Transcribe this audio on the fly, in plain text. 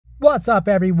What's up,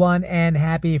 everyone, and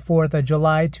happy 4th of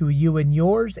July to you and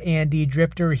yours. Andy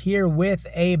Drifter here with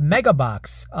a mega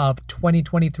box of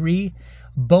 2023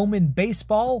 Bowman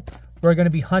Baseball. We're going to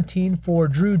be hunting for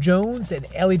Drew Jones and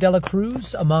Elly De La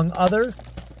Cruz, among other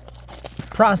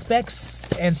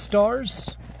prospects and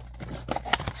stars.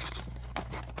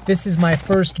 This is my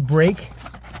first break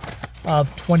of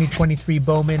 2023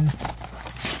 Bowman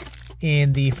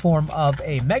in the form of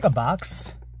a mega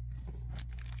box.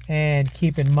 And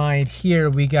keep in mind here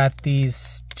we got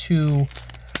these two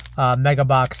mega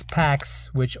box packs,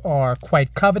 which are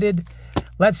quite coveted.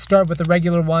 Let's start with the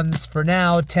regular ones for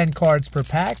now. 10 cards per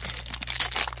pack.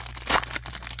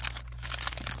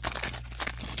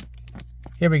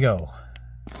 Here we go.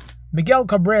 Miguel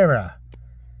Cabrera,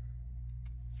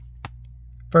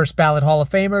 first ballot Hall of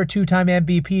Famer, two-time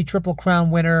MVP, Triple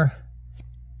Crown winner.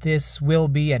 This will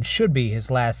be and should be his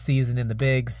last season in the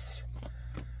bigs.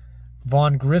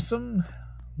 Vaughn Grissom,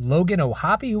 Logan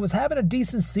O'Hoppe, who was having a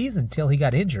decent season till he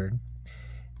got injured.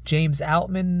 James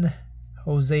Outman,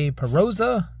 Jose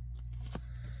Peroza,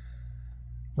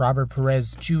 Robert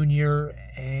Perez Jr.,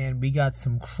 and we got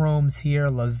some chromes here.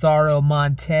 Lazaro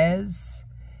Montez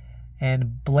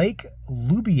and Blake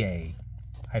Lubier.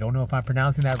 I don't know if I'm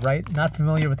pronouncing that right. Not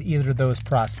familiar with either of those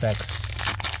prospects.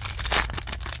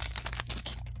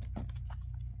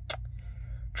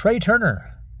 Trey Turner,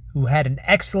 who had an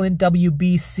excellent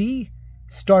WBC,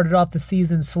 started off the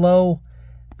season slow,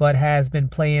 but has been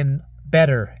playing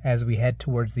better as we head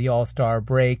towards the All-Star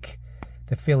break.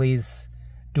 The Phillies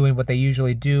doing what they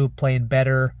usually do, playing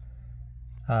better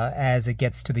as it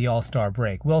gets to the All-Star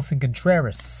break. Wilson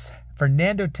Contreras,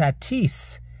 Fernando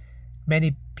Tatis.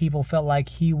 Many people felt like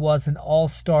he was an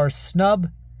All-Star snub.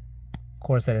 Of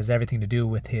course, that has everything to do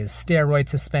with his steroid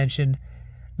suspension.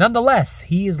 Nonetheless,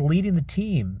 he is leading the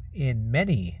team in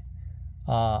many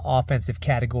offensive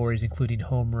categories, including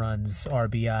home runs,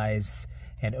 RBIs,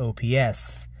 and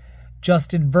OPS.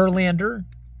 Justin Verlander,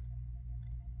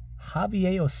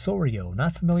 Javier Osorio,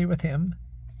 not familiar with him.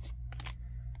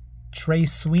 Trey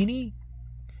Sweeney,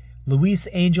 Luis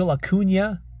Angel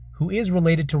Acuna, who is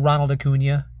related to Ronald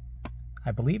Acuna.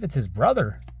 I believe it's his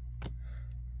brother.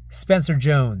 Spencer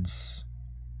Jones,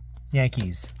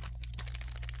 Yankees.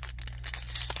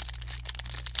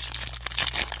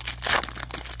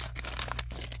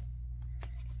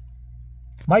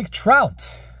 Mike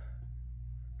Trout,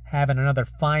 having another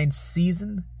fine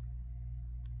season.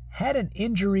 Had an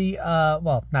injury,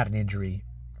 well, not an injury.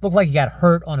 Looked like he got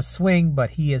hurt on a swing,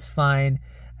 but he is fine,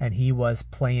 and he was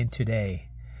playing today.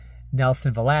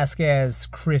 Nelson Velasquez,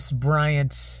 Chris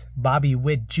Bryant, Bobby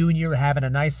Witt Jr. having a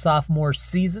nice sophomore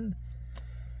season.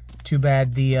 Too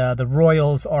bad the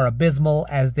Royals are abysmal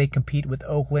as they compete with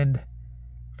Oakland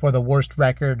for the worst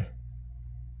record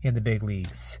in the big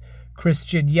leagues.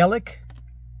 Christian Yelich,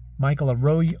 Michael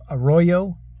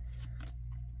Arroyo,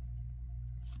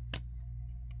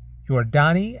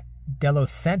 Yordany De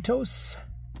Los Santos,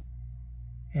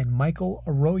 and Michael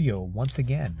Arroyo once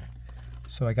again.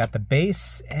 So I got the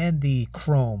base and the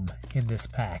chrome in this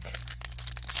pack.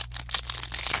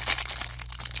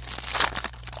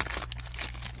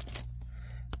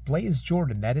 Blaze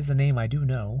Jordan, that is a name I do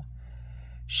know.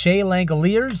 Shea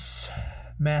Langoliers,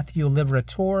 Matthew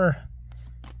Liberatore,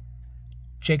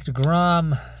 Jake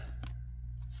DeGrom,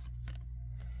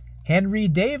 Henry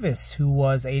Davis, who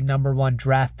was a #1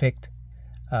 draft pick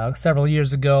several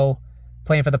years ago,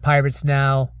 playing for the Pirates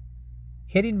now,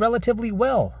 hitting relatively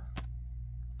well.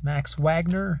 Max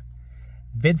Wagner,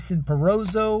 Vincent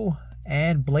Perozzo,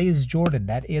 and Blaze Jordan.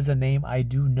 That is a name I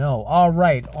do know. All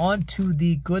right, on to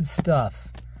the good stuff.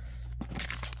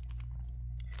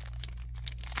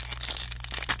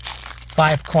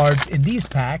 5 cards in these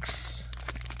packs.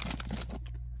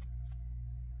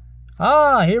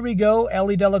 Here we go.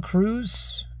 Elly De La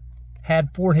Cruz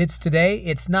had 4 hits today.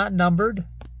 It's not numbered,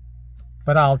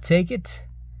 but I'll take it.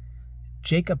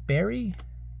 Jacob Berry,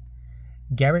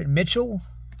 Garrett Mitchell,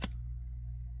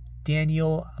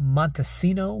 Daniel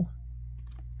Montesino,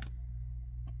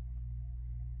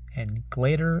 and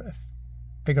Glader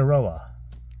Figueroa.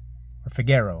 Or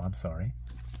Figueroa, I'm sorry.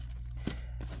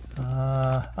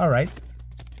 All right.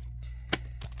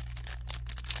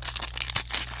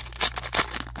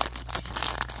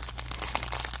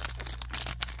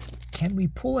 Can we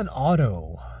pull an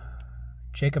auto?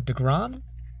 Jacob DeGrom,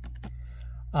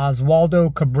 Oswaldo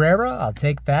Cabrera, I'll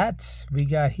take that. We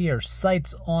got here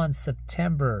Sights on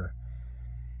September,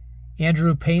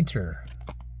 Andrew Painter,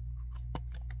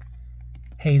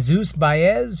 Jesus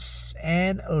Baez,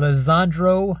 and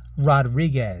Lisandro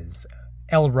Rodriguez,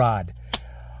 Elrod.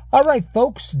 All right,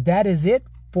 folks, that is it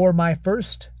for my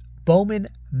first Bowman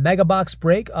Mega Box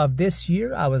break of this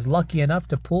year. I was lucky enough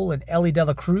to pull an Ellie De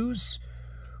La Cruz,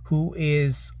 who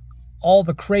is all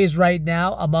the craze right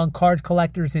now among card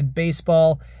collectors in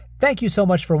baseball. Thank you so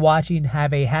much for watching.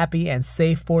 Have a happy and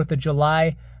safe 4th of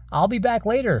July. I'll be back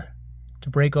later to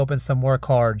break open some more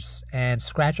cards and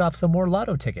scratch off some more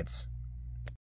lotto tickets.